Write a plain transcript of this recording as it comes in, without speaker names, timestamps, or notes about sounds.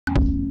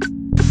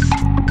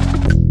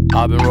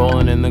I've been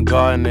rolling in the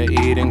Garden of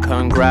Eden,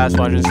 cutting grass,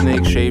 watching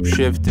snakes shape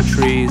shift the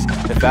trees.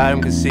 If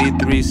Adam could see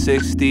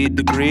 360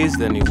 degrees,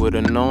 then he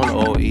would've known,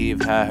 oh,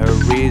 Eve had her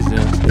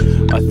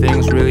reasons. Are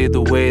things really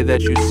the way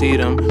that you see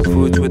them?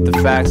 Fruits with the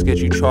facts get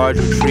you charged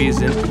with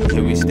treason.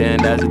 Here we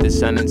stand as a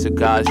descendants of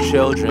God's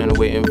children,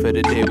 waiting for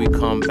the day we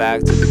come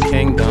back to the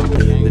kingdom.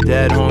 The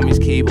dead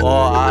homies keep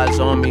all eyes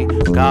on me.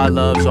 God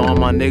loves all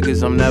my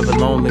niggas, I'm never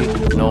lonely.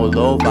 No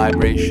low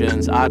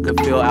vibrations, I could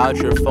feel out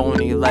your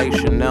phony like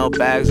Chanel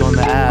bags on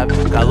the app.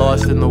 Got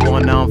lost in the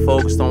one, now I'm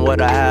focused on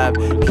what I have.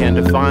 Can't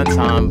define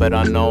time, but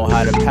I know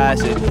how to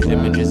pass it.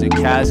 Images of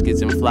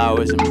caskets and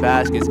flowers and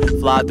baskets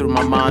fly through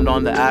my mind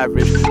on the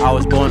average. I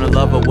was born a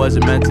lover,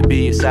 wasn't meant to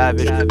be a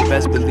savage.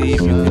 Best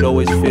believe you could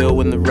always feel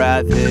when the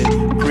wrath hit.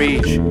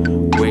 Preach,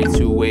 way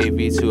too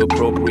wavy to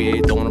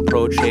appropriate. Don't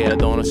approach hate, I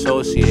don't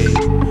associate.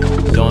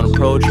 Don't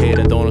approach hate,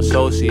 I don't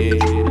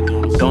associate.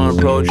 Don't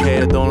approach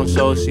hate, I don't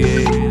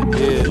associate.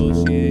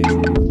 Yeah.